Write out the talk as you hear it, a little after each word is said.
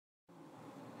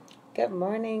Good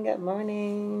morning, good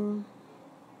morning.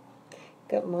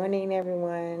 Good morning,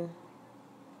 everyone.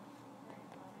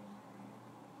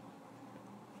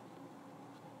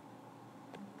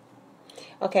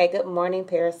 Okay, good morning,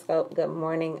 Periscope. Good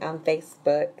morning,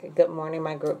 Facebook. Good morning,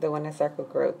 my group, the Winner Circle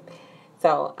group.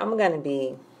 So, I'm going to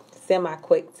be semi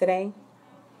quick today,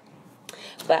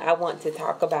 but I want to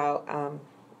talk about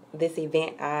this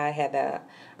event I had the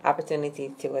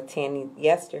opportunity to attend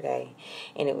yesterday,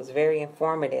 and it was very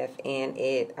informative, and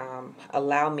it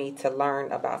allowed me to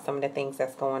learn about some of the things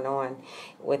that's going on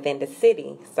within the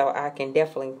city, so I can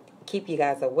definitely keep you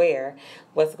guys aware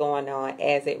what's going on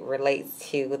as it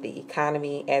relates to the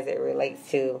economy, as it relates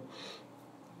to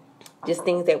just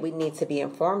things that we need to be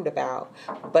informed about.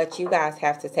 But you guys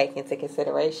have to take into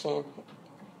consideration.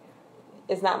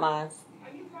 It's not mine.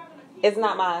 It's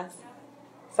not mine.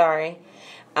 Sorry.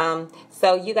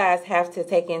 So you guys have to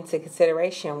take into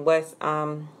consideration what's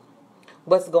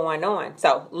going on.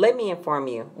 So let me inform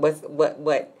you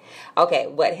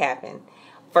what happened.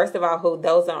 First of all, who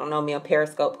those that don't know me on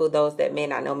Periscope, who those that may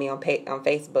not know me on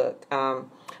Facebook.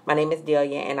 My name is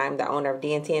Delia, and I'm the owner of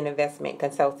D&T Investment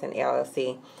Consultant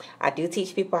LLC. I do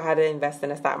teach people how to invest in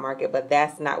the stock market, but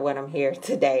that's not what I'm here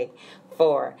today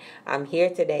for. I'm here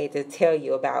today to tell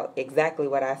you about exactly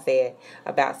what I said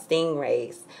about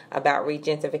stingrays, about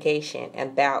gentrification,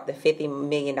 about the $50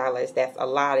 million that's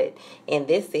allotted in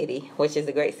this city, which is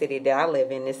a great city that I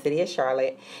live in, the city of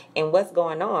Charlotte, and what's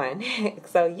going on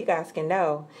so you guys can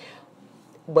know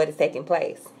what is taking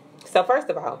place. So first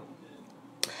of all,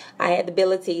 I had the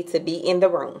ability to be in the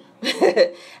room.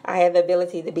 I had the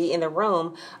ability to be in the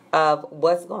room of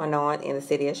what's going on in the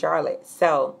city of Charlotte.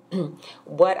 So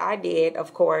what I did,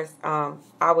 of course,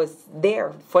 I was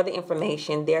there for the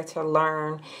information, there to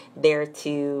learn, there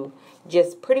to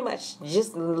just pretty much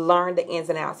just learn the ins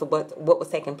and outs of what was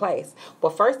taking place.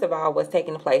 Well, first of all, what's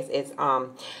taking place is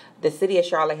the city of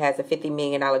Charlotte has a $50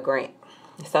 million grant.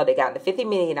 So they got the $50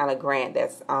 million grant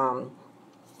that's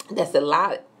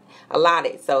allotted.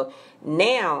 So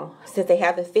now, since they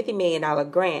have the $50 million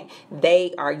grant,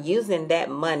 they are using that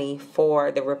money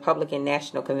for the Republican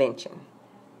National Convention.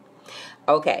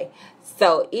 Okay,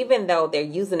 so even though they're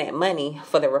using that money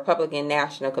for the Republican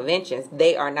National Conventions,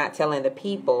 they are not telling the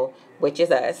people, which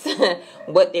is us,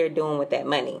 what they're doing with that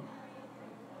money.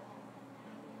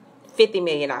 $50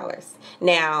 million.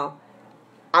 Now,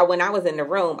 when I was in the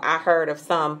room, I heard of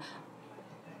some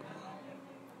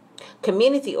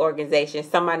community organizations,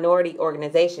 some minority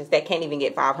organizations that can't even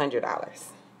get $500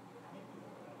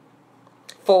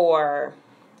 for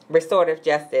restorative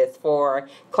justice, for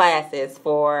classes,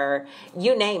 for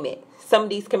you name it. Some of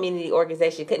these community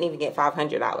organizations couldn't even get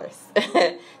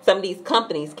 $500. Some of these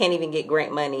companies can't even get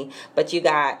grant money, but you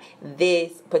got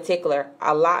this particular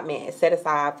allotment set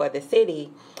aside for the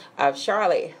city of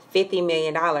Charlotte, $50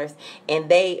 million, and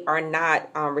they are not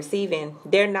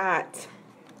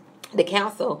the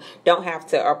council don't have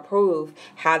to approve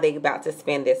how they about to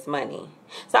spend this money.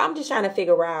 So I'm just trying to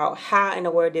figure out how in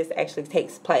the world this actually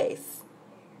takes place.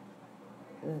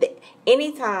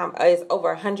 Anytime it's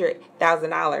over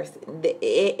 $100,000,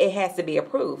 it has to be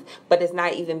approved, but it's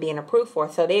not even being approved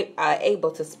for. So they are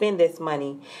able to spend this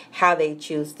money how they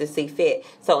choose to see fit.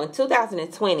 So in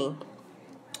 2020,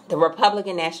 the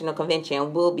Republican National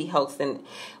Convention will be host in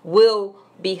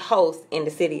the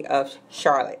city of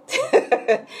Charlotte.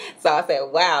 So I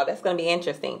said, wow, that's going to be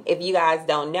interesting. If you guys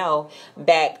don't know,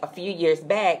 back a few years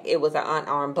back, it was an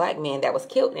unarmed black man that was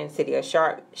killed in the city of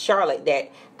Charlotte that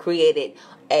created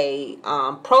a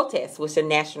protest, which is a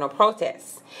national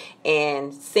protest.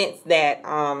 And since that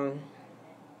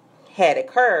had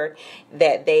occurred,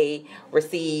 that they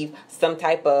received some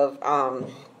type of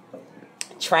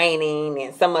training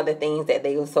and some other things that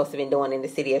they were supposed to be doing in the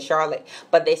city of Charlotte,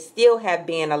 but there still have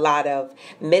been a lot of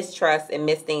mistrust and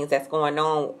things that's going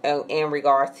on in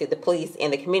regards to the police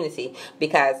in the community,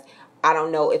 because I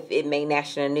don't know if it made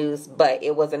national news, but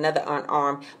it was another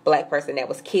unarmed black person that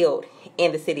was killed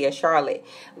in the city of Charlotte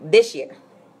this year.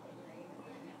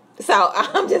 So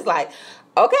I'm just like,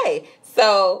 okay,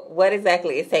 so what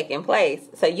exactly is taking place?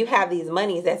 So you have these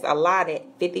monies that's allotted,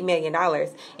 $50 million,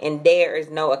 and there is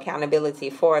no accountability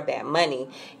for that money.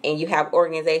 And you have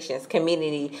organizations,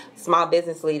 community, small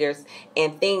business leaders,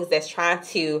 and things that's trying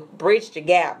to bridge the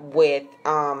gap with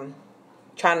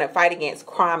trying to fight against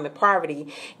crime and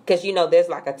poverty, because there's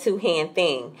like a two-hand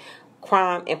thing.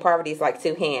 Crime and poverty is like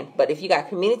two hands. But if you got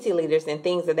community leaders and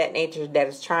things of that nature that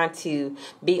is trying to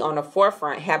be on the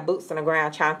forefront, have boots on the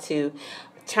ground, trying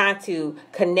to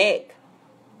connect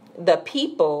the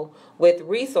people with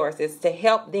resources to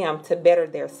help them to better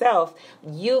themselves,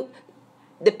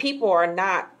 the people are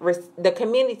not, the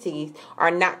communities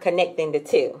are not connecting the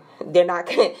two. They're not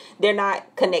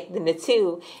connecting the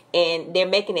two, and they're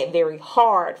making it very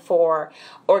hard for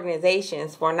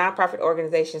organizations, for nonprofit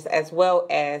organizations, as well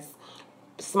as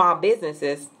small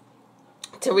businesses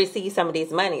to receive some of these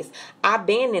monies. I've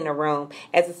been in a room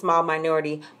as a small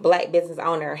minority black business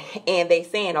owner, and they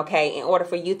saying, okay, in order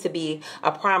for you to be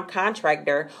a prime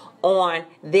contractor on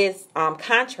this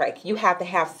contract, you have to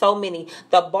have so many.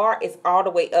 The bar is all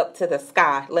the way up to the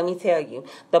sky. Let me tell you,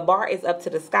 the bar is up to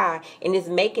the sky, and it's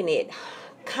making it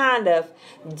kind of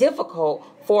difficult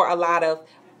for a lot of,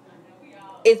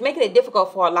 it's making it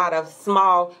difficult for a lot of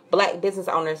small black business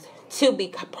owners to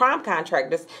be prime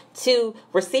contractors to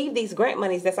receive these grant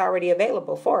monies that's already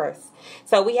available for us.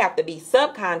 So we have to be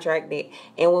subcontracted,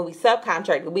 and when we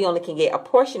subcontract, we only can get a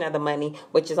portion of the money,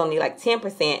 which is only like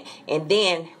 10%, and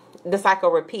then the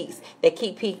cycle repeats. They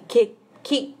keep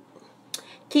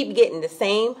getting the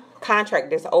same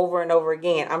contractors over and over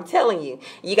again. I'm telling you,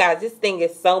 you guys, this thing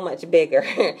is so much bigger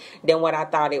than what I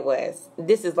thought it was.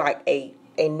 This is like a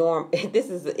norm. This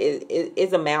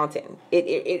is a mountain.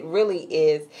 It really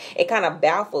is. It kind of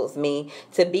baffles me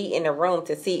to be in a room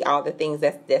to see all the things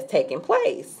that's taking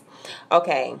place.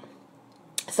 Okay.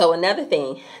 So another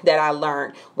thing that I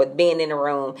learned with being in the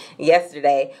room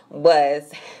yesterday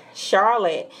was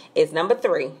Charlotte is number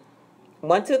 3.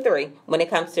 1, 2, 3 when it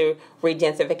comes to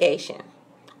regentification.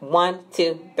 1,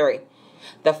 2, 3.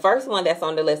 The first one that's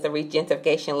on the list, the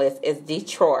regentification list, is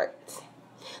Detroit.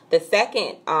 The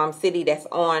second city that's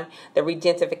on the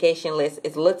regentification list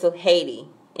is Little Haiti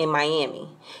in Miami.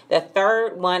 The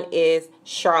third one is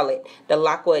Charlotte, the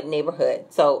Lockwood neighborhood.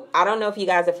 So I don't know if you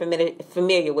guys are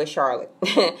familiar with Charlotte.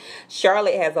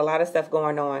 Charlotte has a lot of stuff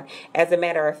going on. As a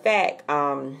matter of fact,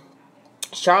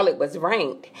 Charlotte was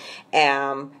ranked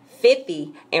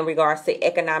 50 in regards to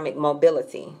economic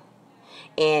mobility,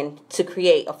 and to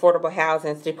create affordable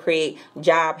housings, to create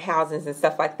job housings and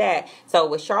stuff like that. So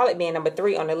with Charlotte being number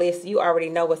 3 on the list, you already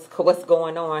know what's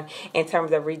going on in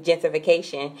terms of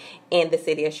regentification in the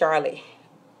city of Charlotte.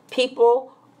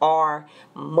 People are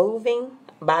moving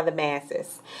by the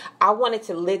masses. I wanted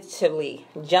to literally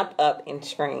jump up and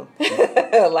scream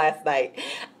last night.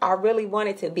 I really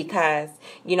wanted to, because,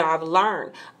 you know, I've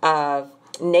learned of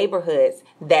neighborhoods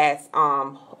that's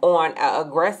on an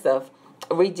aggressive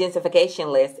regentification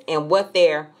list, and what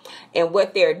they're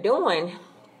doing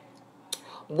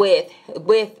with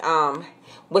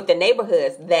the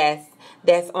neighborhoods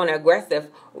that's on an aggressive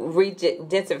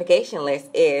regentification list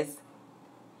is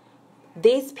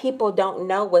these people don't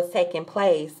know what's taking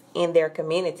place in their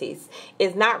communities.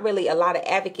 It's not really a lot of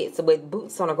advocates with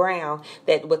boots on the ground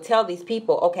that would tell these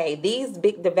people, okay, these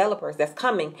big developers that's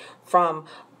coming from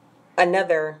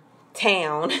another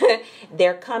town,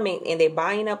 they're coming and they're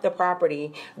buying up the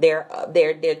property. They're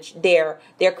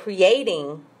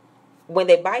creating, when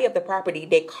they buy up the property,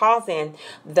 they're causing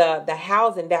the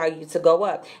housing value to go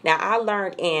up. Now, I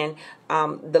learned in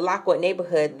the Lockwood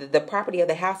neighborhood, the property of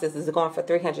the houses is going for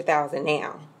 $300,000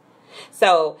 now.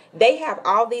 So they have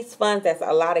all these funds that's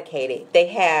allocated. They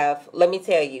have, let me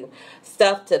tell you,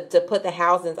 stuff to put the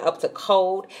housings up to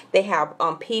code. They have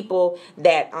people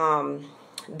that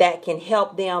can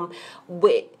help them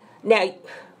with, now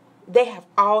they have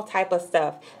all type of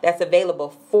stuff that's available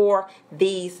for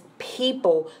these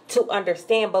people to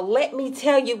understand. But let me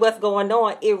tell you what's going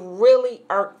on. It really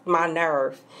irked my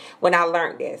nerve when I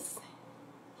learned this.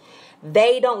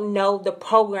 They don't know the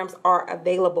programs are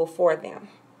available for them.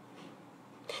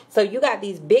 So you got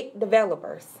these big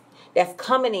developers that's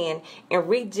coming in and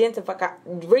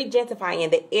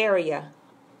regentifying the area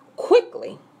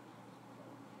quickly.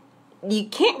 You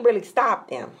can't really stop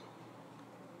them.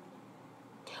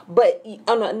 But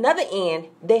on another end,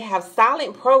 they have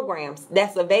silent programs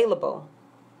that's available.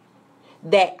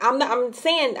 That I'm not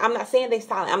saying they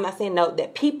silent. I'm not saying no,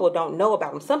 that people don't know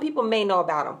about them. Some people may know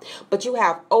about them, but you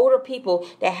have older people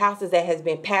that houses that has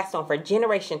been passed on for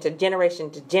generation to generation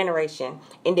to generation,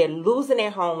 and they're losing their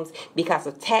homes because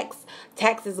of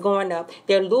taxes going up.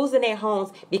 They're losing their homes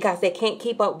because they can't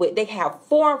keep up with. They have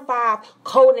 4 and 5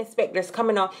 code inspectors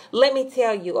coming on. Let me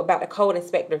tell you about the code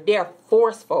inspector. They're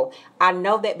forceful. I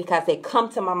know that because they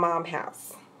come to my mom's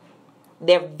house.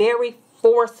 They're very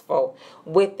forceful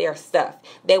with their stuff.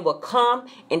 They will come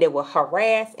and they will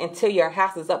harass until your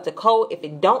house is up to code. If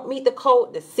it don't meet the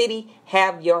code, the city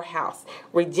have your house.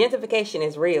 Regentification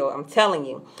is real. I'm telling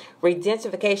you.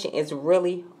 Regentification is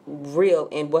really real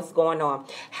in what's going on.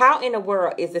 How in the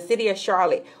world is the city of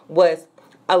Charlotte was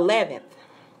 11th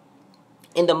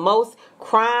in the most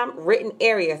crime-ridden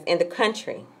areas in the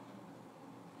country?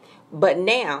 But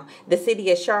now the city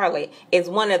of Charlotte is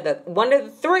one of the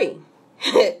 3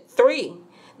 3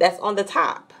 that's on the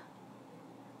top.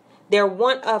 They're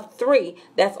one of 3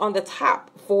 that's on the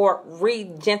top for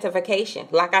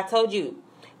re-gentrification. Like I told you,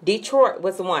 Detroit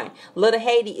was 1. Little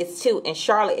Haiti is 2. And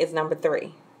Charlotte is number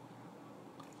 3.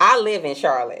 I live in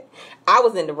Charlotte. I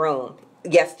was in the room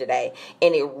yesterday,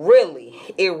 and it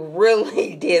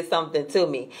really did something to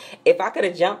me. If I could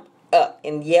have jumped up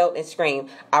and yelled and screamed,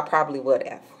 I probably would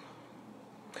have.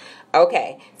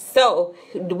 Okay, so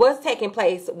what's taking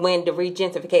place when the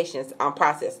regentification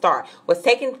process starts? What's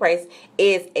taking place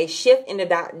is a shift in the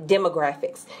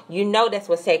demographics. You know that's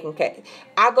what's taking place.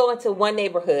 I go into one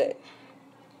neighborhood,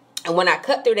 and when I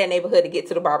cut through that neighborhood to get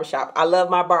to the barbershop, I love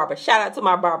my barber. Shout out to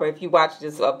my barber if you watch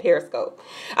this Periscope.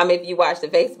 If you watch the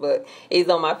Facebook, he's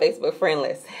on my Facebook friend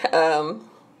list.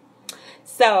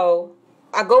 So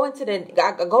I go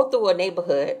through a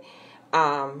neighborhood,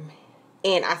 and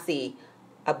I see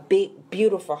a big,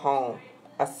 beautiful home,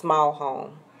 a small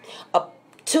home,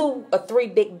 2 or 3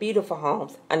 big, beautiful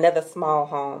homes, another small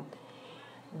home.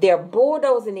 They're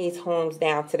bulldozing these homes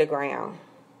down to the ground.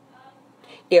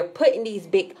 They're putting these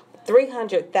big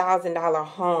 $300,000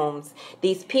 homes.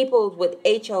 These people with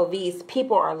HOVs,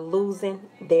 people are losing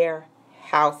their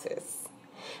houses.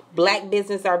 Black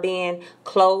businesses are being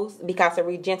closed because of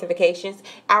regentifications.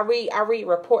 I read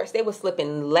reports. They were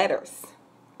slipping letters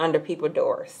under people's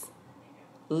doors,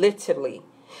 literally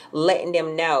letting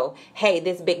them know, hey,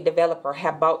 this big developer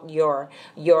have bought your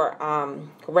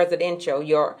residential,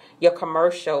 your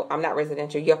commercial, not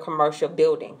residential, your commercial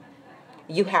building.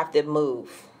 You have to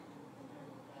move.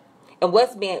 And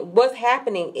what's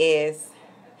happening is,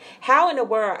 how in the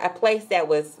world a place that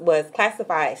was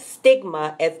classified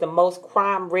stigma as the most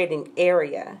crime-ridden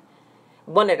area,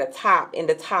 one of the top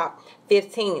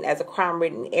 15 as a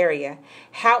crime-ridden area,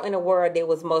 how in the world there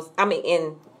was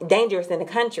in dangerous in the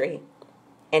country,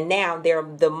 and now they're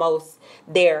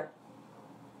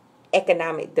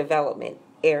economic development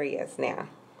areas now.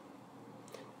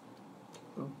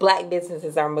 Black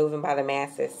businesses are moving by the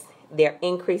masses. They're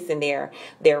increasing their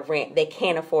rent. They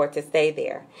can't afford to stay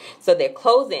there. So they're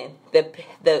closing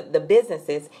the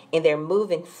businesses, and they're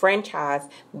moving franchise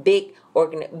big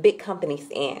companies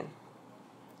in.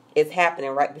 It's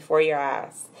happening right before your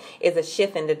eyes. It's a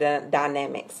shift in the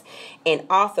dynamics. And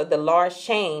also the large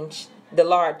chain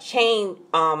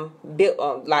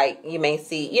like you may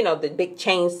see, the big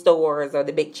chain stores or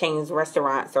the big chains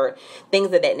restaurants or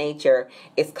things of that nature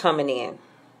is coming in.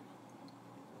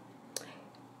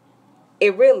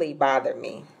 It really bothered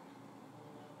me.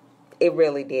 It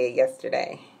really did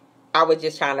yesterday. I was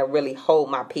just trying to really hold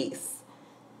my peace.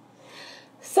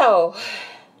 So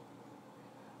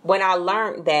when I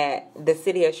learned that the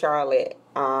city of Charlotte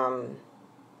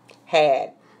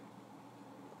had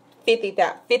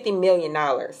 $50 million,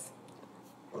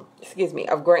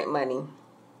 of grant money,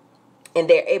 and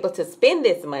they're able to spend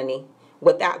this money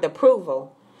without the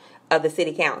approval of the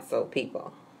city council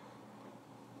people.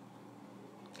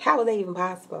 How is that even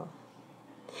possible?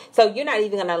 So you're not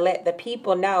even going to let the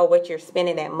people know what you're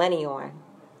spending that money on.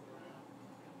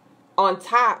 On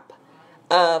top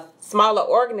of smaller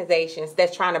organizations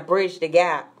that's trying to bridge the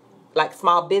gap, like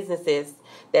small businesses,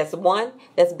 that's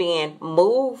being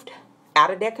moved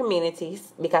out of their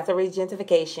communities because of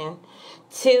regentification.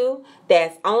 2,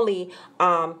 that's only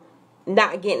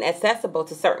not getting accessible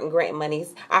to certain grant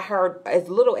monies. I heard as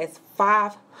little as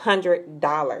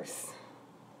 $500.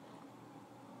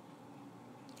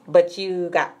 But you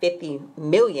got $50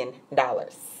 million. I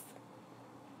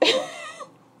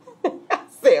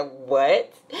said,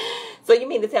 what? So you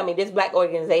mean to tell me this black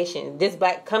organization, this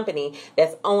black company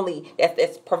that's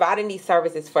providing these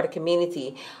services for the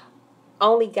community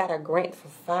only got a grant for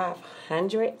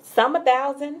 $500, some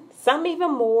 $1,000, some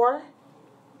even more.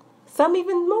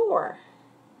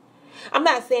 I'm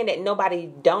not saying that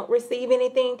nobody don't receive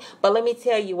anything, but let me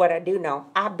tell you what I do know.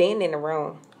 I've been in the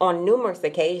room on numerous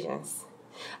occasions.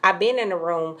 I've been in the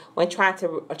room when trying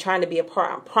to be a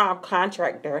prime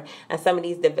contractor, and some of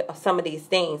these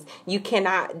things you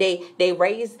cannot. They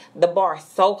raise the bar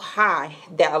so high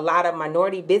that a lot of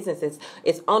minority businesses,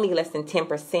 it's only less than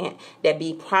 10% that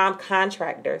be prime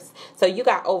contractors. So you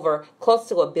got over close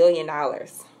to $1 billion.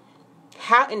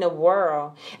 How in the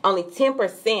world only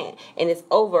 10%, and it's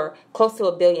over close to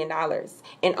 $1 billion,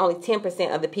 and only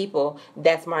 10% of the people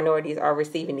that's minorities are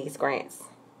receiving these grants?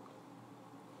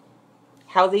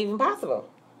 How is it even possible?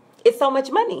 It's so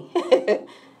much money.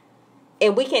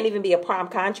 And we can't even be a prime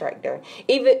contractor.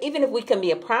 Even if we can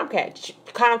be a prime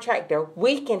contractor,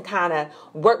 we can kind of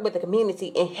work with the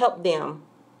community and help them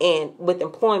with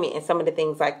employment and some of the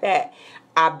things like that.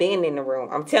 I've been in the room.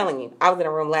 I'm telling you, I was in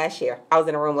a room last year. I was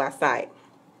in a room last night.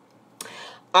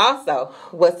 Also,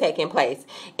 what's taking place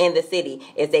in the city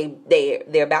is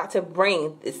they're about to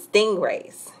bring the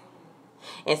stingrays.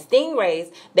 And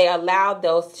stingrays, they allow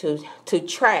those to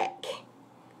track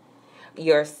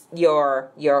your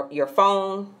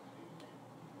phone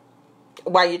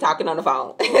while you're talking on the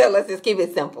phone. Let's just keep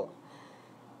it simple.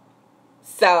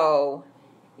 So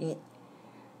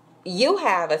you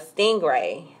have a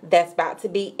stingray that's about to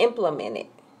be implemented.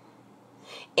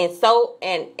 And so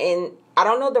and I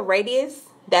don't know the radius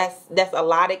that's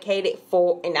allocated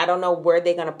for, and I don't know where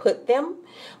they're going to put them,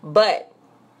 but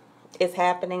it's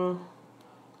happening.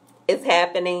 It's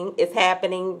happening. It's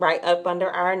happening right up under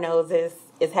our noses.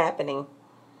 It's happening.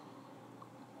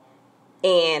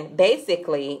 And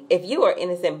basically, if you are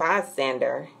innocent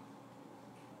bystander,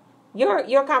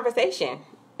 your conversation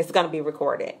is going to be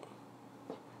recorded.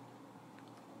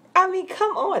 I mean,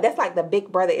 come on. That's like the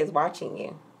big brother is watching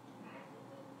you.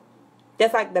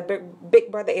 That's like the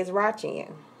big brother is watching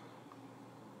you.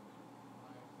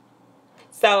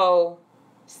 So,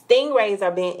 stingrays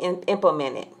are being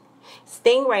implemented.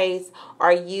 Stingrays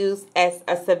are used as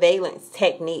a surveillance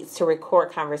technique to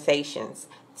record conversations,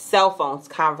 cell phones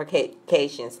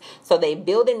conversations. So they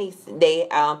building these,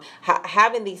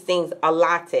 having these things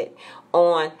allotted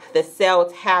on the cell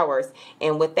towers,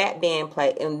 and with that being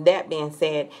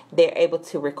said, they're able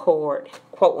to record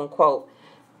quote unquote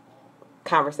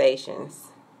conversations.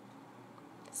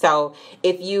 So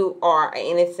if you are an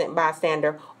innocent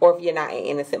bystander, or if you're not an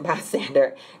innocent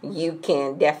bystander, you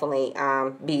can definitely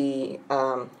be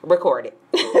recorded.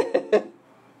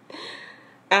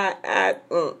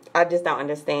 I just don't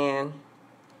understand.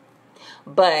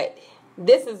 But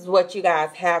this is what you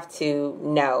guys have to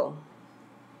know.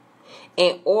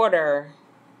 In order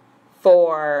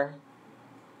for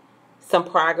some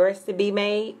progress to be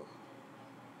made,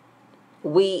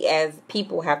 we as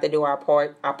people have to do our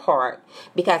part,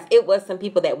 because it was some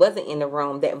people that wasn't in the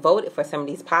room that voted for some of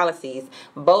these policies.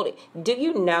 Do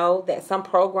you know that some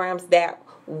programs that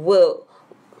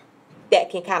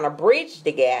can kind of bridge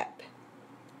the gap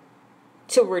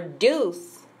to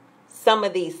reduce some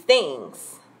of these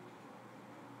things,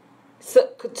 so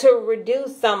to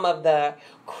reduce some of the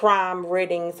crime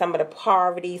ridden, some of the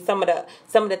poverty, some of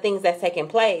the things that's taking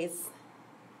place,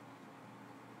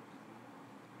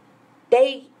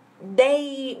 they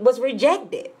was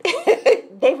rejected.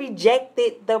 They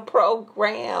rejected the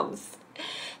programs.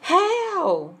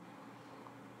 How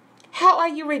are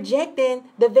you rejecting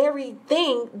the very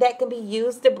thing that can be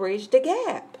used to bridge the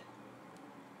gap?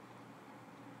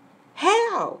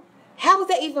 How is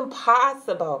that even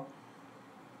possible?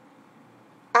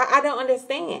 I don't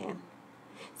understand.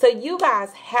 So you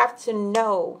guys have to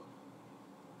know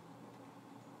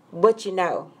what you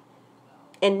know.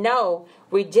 And no,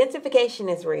 gentrification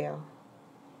is real.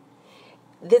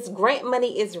 This grant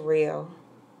money is real.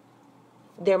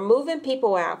 They're moving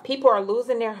people out. People are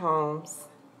losing their homes.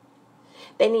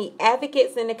 They need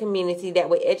advocates in the community that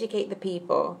will educate the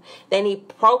people. They need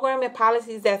program and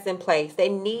policies that's in place. They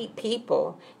need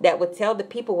people that would tell the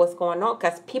people what's going on,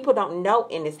 because people don't know,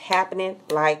 and it's happening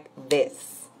like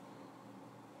this.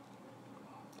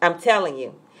 I'm telling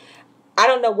you. I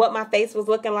don't know what my face was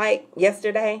looking like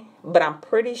yesterday, but I'm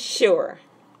pretty sure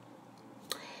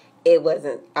it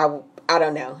wasn't. I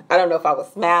don't know. I don't know if I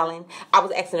was smiling. I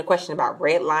was asking a question about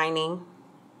redlining.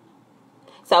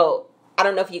 So I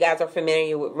don't know if you guys are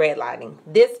familiar with redlining.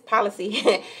 This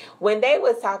policy, when they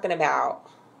was talking about,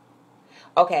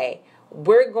 okay,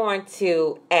 we're going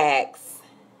to try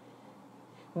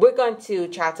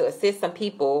to assist some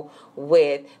people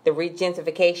with the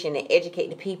gentrification and educate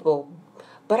the people.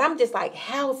 But I'm just like,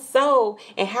 how so?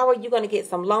 And how are you going to get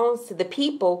some loans to the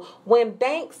people when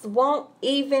banks won't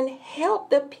even help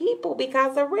the people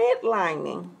because of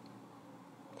redlining?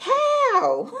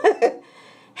 How?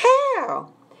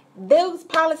 How? Those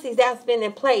policies that's been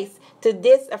in place to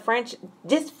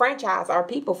disfranchise our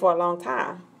people for a long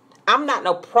time. I'm not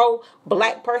no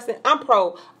pro-black person. I'm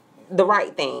pro the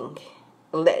right thing.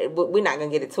 We're not going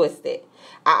to get it twisted.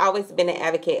 I always been an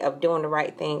advocate of doing the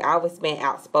right thing. I always been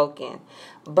outspoken.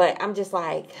 But I'm just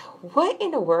like, what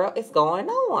in the world is going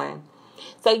on?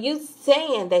 So you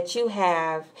saying that you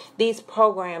have these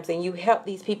programs and you help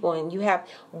these people, and you have,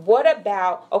 what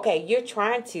about, okay, you're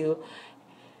trying to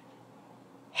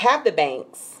have the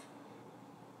banks,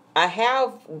 I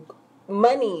have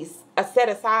monies set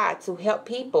aside to help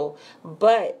people,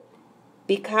 but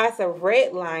because of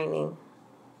redlining,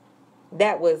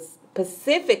 that was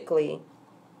specifically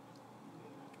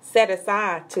set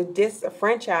aside to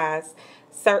disfranchise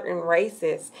certain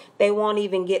races, they won't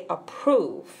even get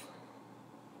approved.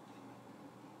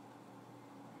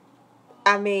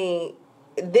 I mean,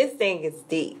 this thing is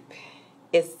deep.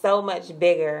 is so much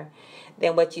bigger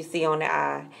than what you see on the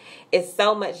eye. It's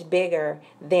so much bigger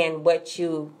than what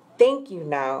you think you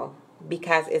know,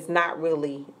 because it's not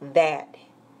really that.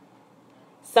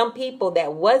 Some people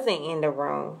that wasn't in the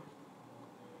room,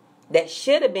 that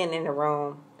should have been in the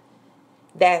room,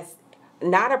 that's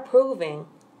not approving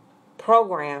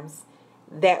programs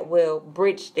that will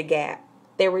bridge the gap.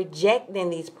 They're rejecting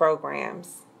these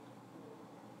programs.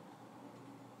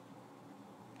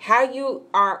 How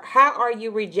are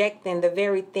you rejecting the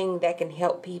very thing that can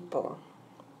help people?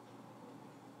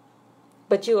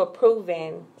 But you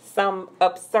approving some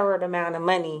absurd amount of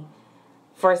money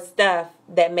for stuff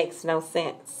that makes no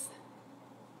sense.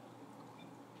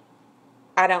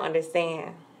 I don't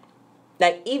understand.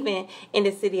 Like, even in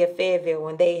the city of Fayetteville,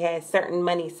 when they had certain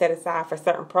money set aside for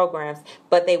certain programs,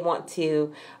 but they want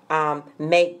to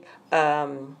make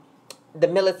the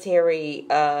military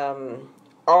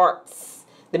arts,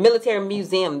 the military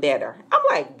museum better. I'm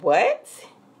like, what?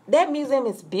 That museum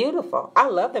is beautiful. I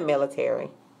love the military.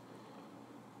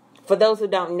 For those who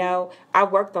don't know, I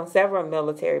worked on several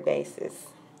military bases.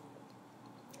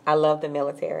 I love the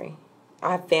military.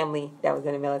 I have family that was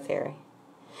in the military.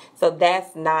 So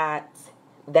that's not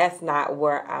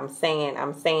where I'm saying.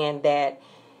 I'm saying that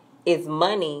it's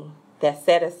money that's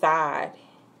set aside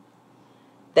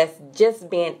that's just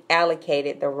being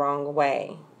allocated the wrong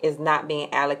way. Is not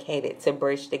being allocated to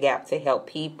bridge the gap, to help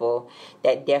people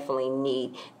that definitely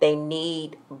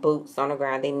need boots on the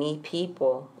ground. They need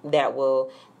people that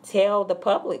will tell the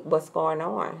public what's going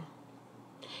on.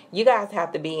 You guys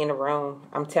have to be in the room,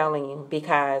 I'm telling you,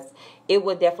 because it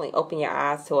will definitely open your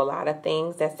eyes to a lot of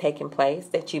things that's taking place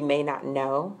that you may not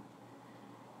know.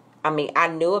 I mean, I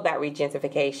knew about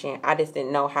regentification. I just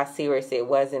didn't know how serious it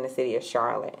was in the city of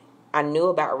Charlotte. I knew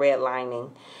about redlining.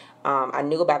 I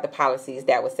knew about the policies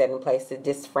that were set in place to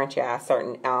disfranchise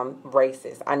certain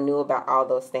races. I knew about all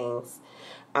those things.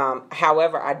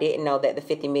 However, I didn't know that the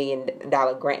 $50 million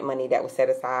grant money that was set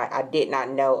aside, I did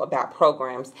not know about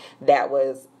programs that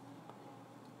was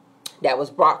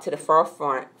brought to the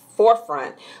forefront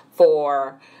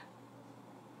for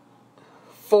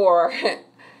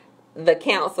the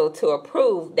council to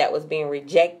approve, that was being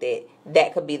rejected.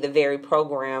 That could be the very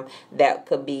program that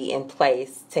could be in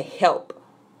place to help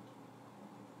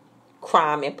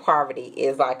crime and poverty.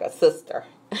 Is like a sister,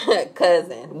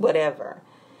 cousin, whatever.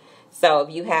 So if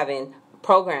you having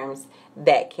programs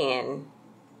that can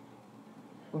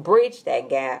bridge that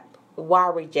gap, why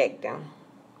reject them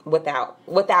without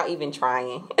even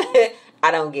trying? I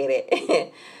don't get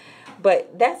it.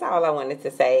 But that's all I wanted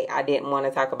to say. I didn't want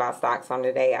to talk about stocks on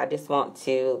today. I just want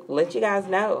to let you guys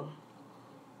know.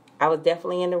 I was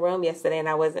definitely in the room yesterday and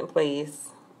I wasn't pleased.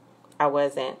 I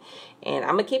wasn't. And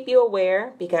I'm going to keep you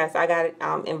aware because I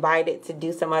got invited to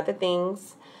do some other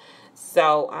things.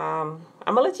 So I'm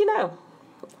going to let you know.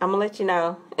 I'm going to let you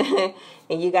know.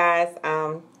 And you guys,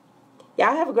 y'all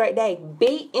have a great day.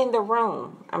 Be in the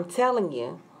room. I'm telling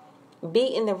you. Be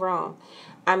in the room.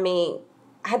 I mean,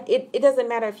 it doesn't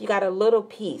matter if you got a little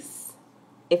piece.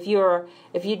 If you're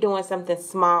doing something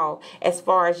small as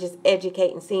far as just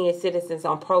educating senior citizens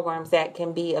on programs that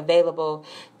can be available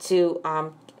to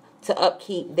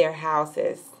upkeep their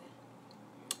houses.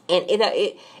 And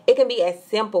it can be as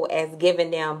simple as giving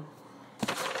them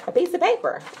a piece of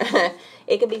paper.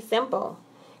 It can be simple.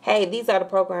 Hey, these are the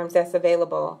programs that's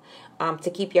available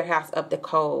to keep your house up to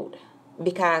code.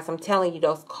 Because I'm telling you,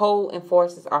 those code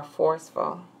enforcers are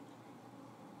forceful.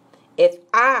 If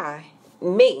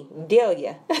me,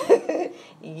 Delia,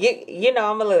 you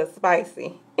know I'm a little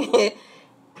spicy.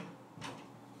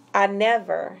 I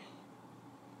never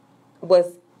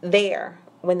was there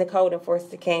when the code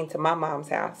enforcer came to my mom's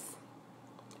house.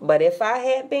 But if I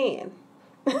had been,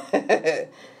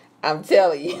 I'm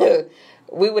telling you,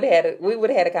 we would have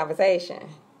had a conversation.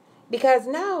 Because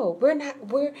no,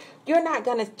 you're not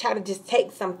gonna try to just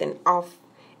take something off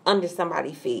under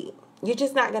somebody's feet. You're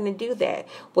just not going to do that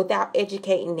without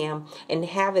educating them and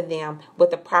having them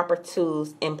with the proper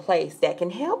tools in place that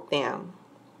can help them.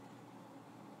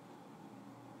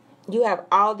 You have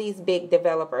all these big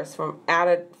developers from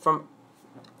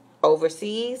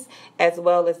overseas as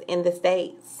well as in the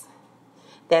States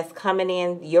that's coming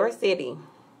in your city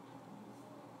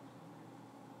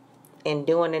and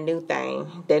doing a new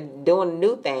thing. They're doing a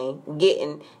new thing,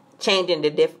 changing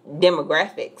the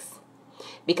demographics.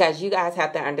 Because you guys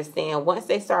have to understand, once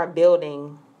they start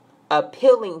building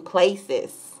appealing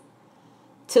places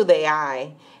to the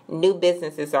eye, new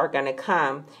businesses are going to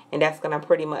come. And that's going to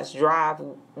pretty much drive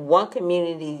one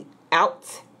community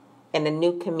out and a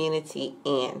new community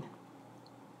in.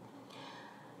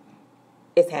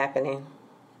 It's happening.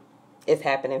 It's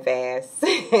happening fast.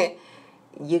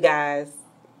 you guys,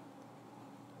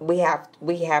 we have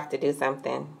to do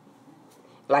something.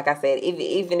 Like I said,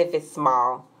 even if it's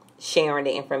small, sharing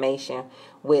the information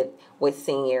with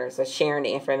seniors, or sharing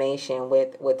the information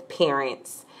with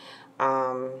parents,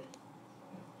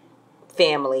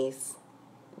 families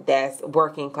that's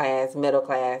working class, middle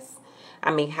class.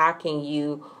 I mean, how can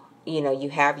you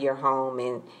have your home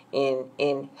in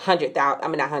 $100,000, I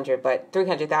mean not 100, but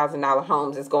 $300,000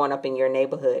 homes is going up in your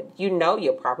neighborhood. You know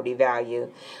your property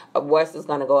value of what's is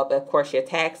going to go up. Of course, your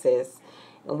taxes,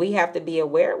 and we have to be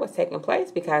aware of what's taking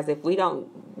place, because if we don't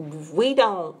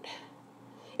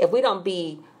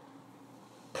be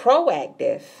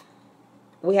proactive,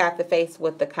 we have to face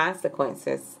with the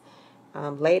consequences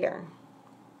later.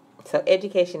 So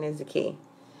education is the key.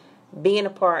 Being a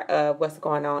part of what's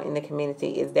going on in the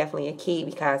community is definitely a key,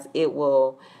 because it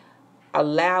will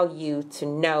allow you to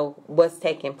know what's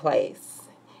taking place,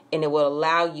 and it will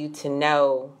allow you to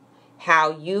know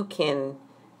how you can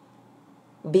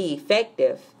be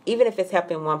effective. Even if it's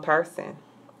helping one person,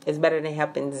 it's better than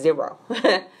helping zero.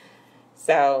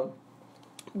 So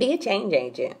be a change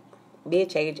agent. Be a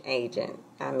change agent.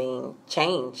 I mean,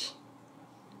 change.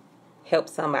 Help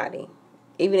somebody.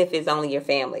 Even if it's only your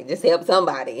family, just help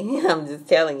somebody. I'm just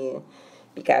telling you,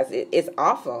 because it's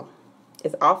awful.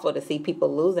 It's awful to see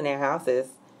people losing their houses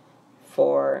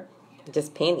for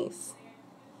just pennies.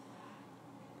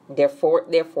 They're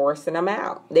forcing them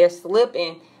out. They're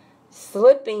slipping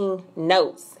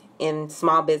notes in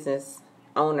small business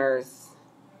owners'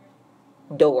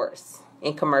 doors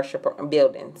in commercial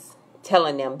buildings,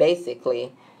 telling them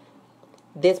basically,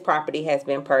 this property has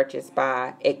been purchased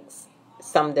by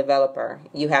some developer.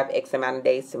 You have X amount of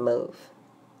days to move.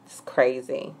 It's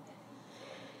crazy.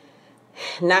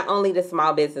 Not only the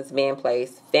small business being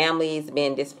placed, families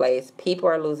being displaced, people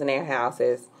are losing their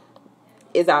houses.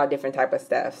 It's all different type of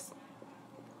stuff.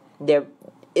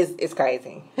 It's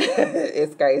crazy.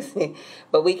 It's crazy.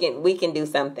 But we can do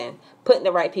something. Putting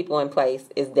the right people in place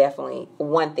is definitely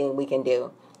one thing we can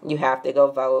do. You have to go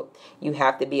vote. You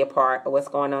have to be a part of what's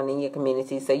going on in your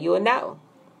community, so you will know.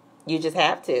 You just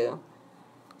have to.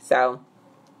 So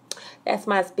that's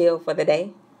my spiel for the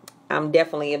day. I'm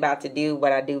definitely about to do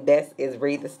what I do best, is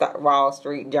read the Wall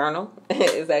Street Journal.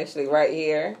 It's actually right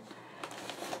here.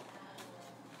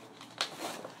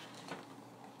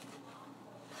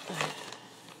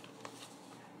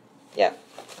 Yep.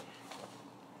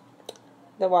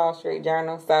 The Wall Street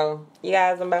Journal. So, you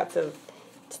guys, I'm about to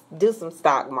do some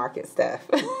stock market stuff.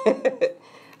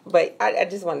 But I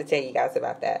just want to tell you guys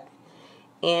about that.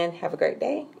 And have a great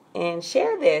day. And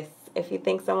share this if you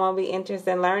think someone will be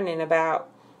interested in learning about,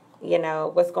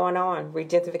 what's going on.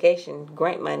 Gentrification,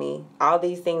 grant money, all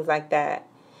these things like that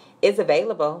is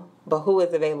available. But who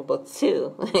is available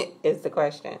to is the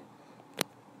question.